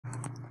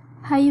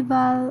Hi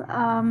Val,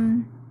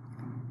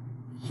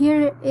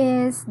 here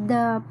is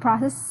the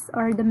process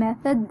or the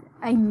method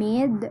I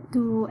made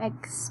to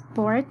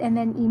export and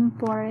then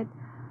import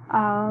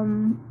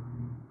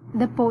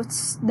the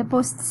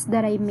posts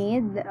that I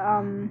made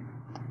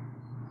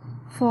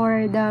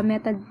for the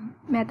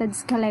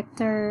methods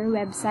collector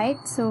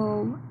website.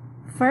 So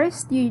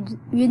first you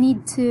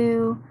need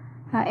to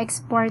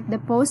export the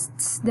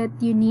posts that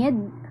you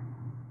need,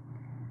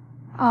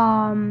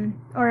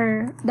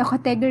 or the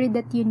category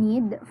that you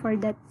need for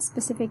that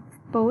specific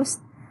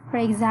post. For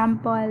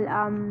example,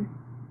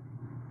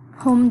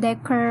 home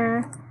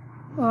decor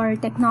or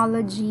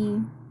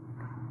technology,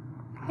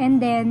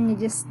 and then you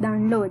just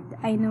download.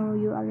 I know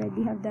you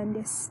already have done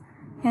this.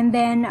 And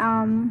then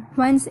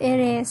once it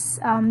is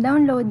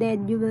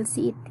downloaded, you will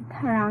see it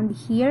around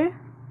here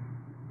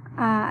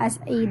as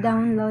a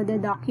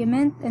downloaded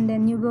document, and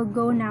then you will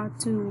go now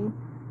to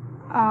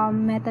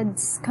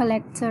methods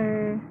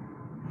collector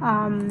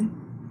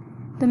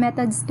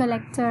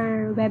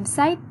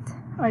website,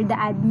 or the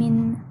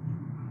admin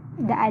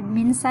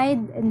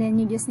side, and then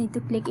you just need to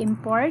click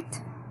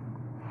import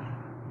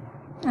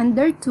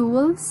under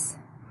tools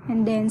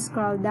and then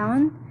scroll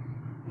down.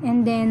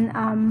 And then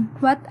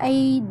what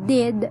I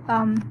did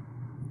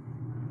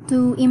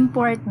to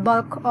import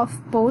bulk of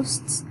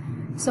posts,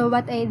 so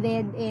what I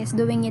did is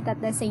doing it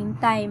at the same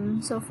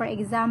time. So for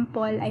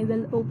example, I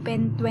will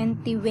open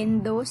 20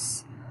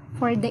 windows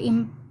for the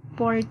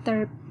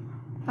importer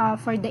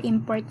for the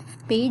import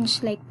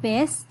page, like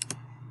this.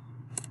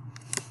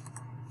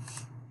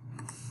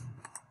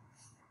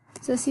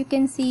 So as you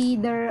can see,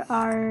 there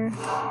are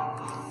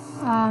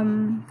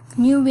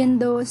new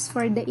windows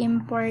for the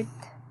import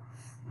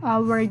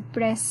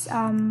WordPress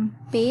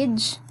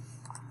page.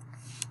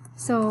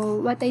 So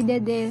what I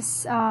did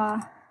is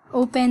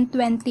open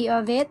 20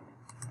 of it.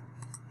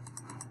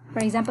 For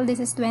example, this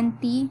is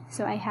 20,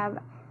 so I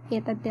have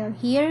it until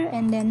here,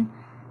 and then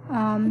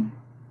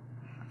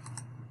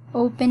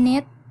open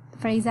it.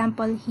 For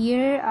example,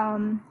 here,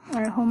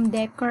 or home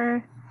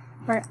decor,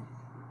 or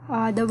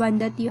the one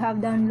that you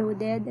have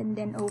downloaded, and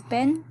then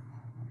open,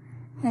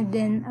 and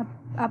then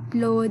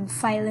upload,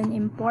 file, and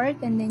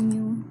import, and then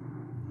you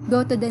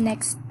go to the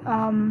next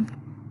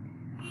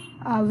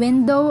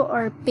window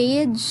or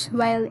page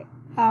while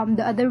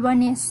the other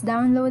one is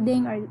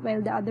downloading, or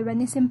while the other one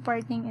is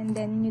importing, and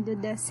then you do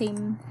the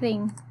same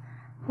thing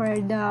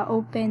for the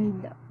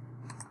opened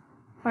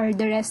or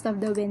the rest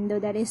of the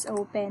window that is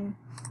open.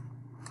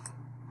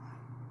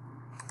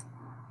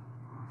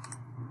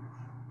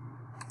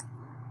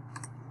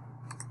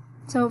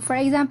 So for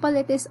example,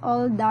 it is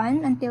all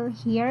done until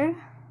here.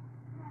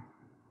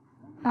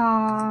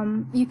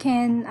 You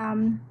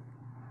can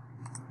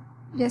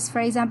just,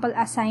 for example,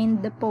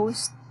 assign the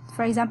post.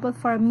 For example,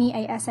 for me,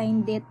 I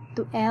assigned it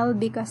to L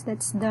because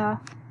that's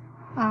the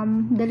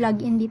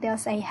login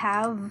details I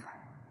have.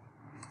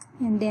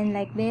 And then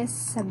like this,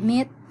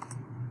 submit.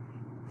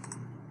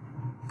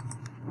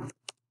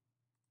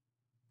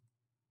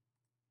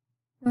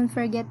 Don't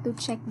forget to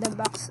check the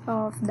box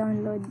of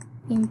download,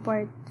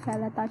 import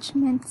file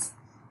attachments.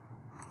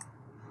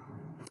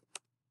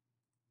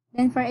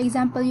 Then for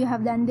example, you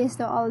have done this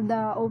to all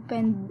the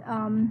opened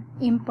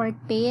import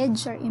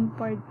page or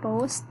import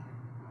post.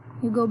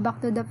 You go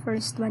back to the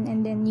first one,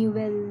 and then you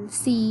will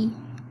see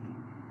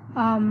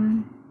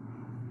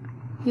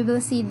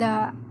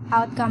the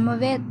outcome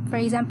of it. For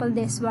example,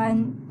 this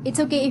one, it's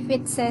okay if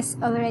it says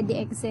already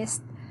exists.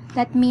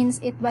 That means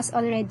it was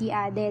already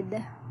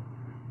added.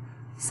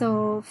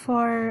 So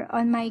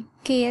on my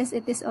case,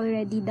 it is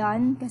already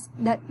done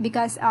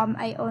because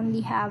I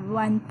only have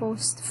one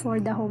post for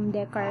the home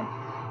decor.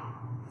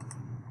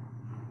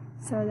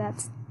 So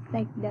that's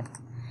like that.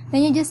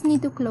 Then you just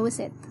need to close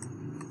it.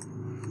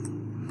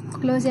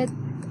 Close it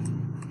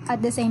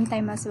at the same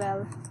time as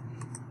well.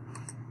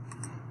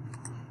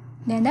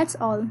 Then that's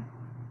all.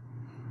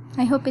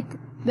 I hope it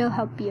will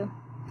help you.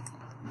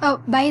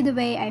 Oh, by the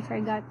way, I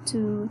forgot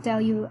to tell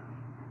you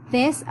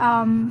this.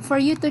 For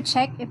you to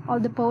check if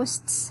all the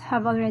posts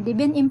have already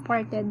been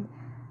imported,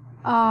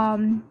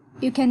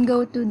 you can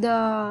go to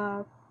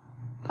the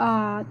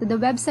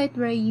website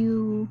where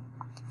you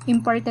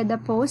imported the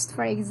post.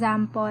 For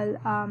example,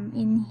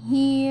 in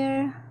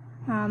here,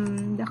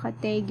 the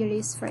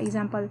categories, for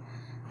example,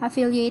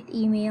 affiliate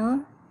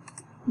email,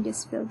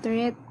 just filter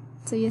it,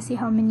 so you see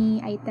how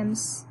many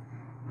items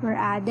were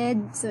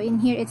added. So in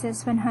here it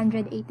says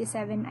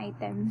 187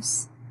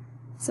 items.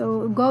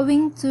 So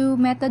going to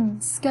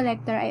methods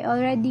collector, I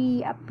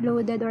already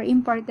uploaded or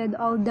imported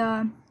all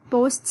the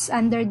posts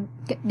under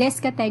this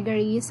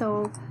category.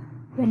 So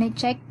when I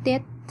checked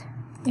it,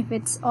 if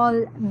it's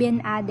all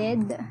been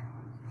added,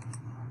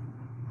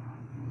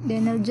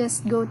 then I'll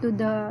just go to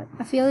the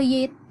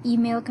affiliate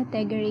email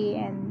category,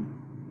 and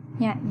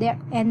yeah, they're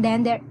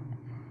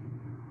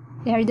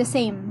the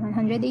same,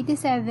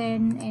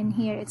 187, and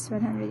here it's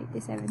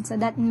 187. So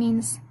that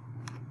means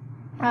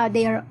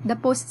the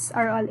posts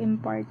are all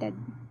imported.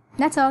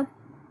 That's all.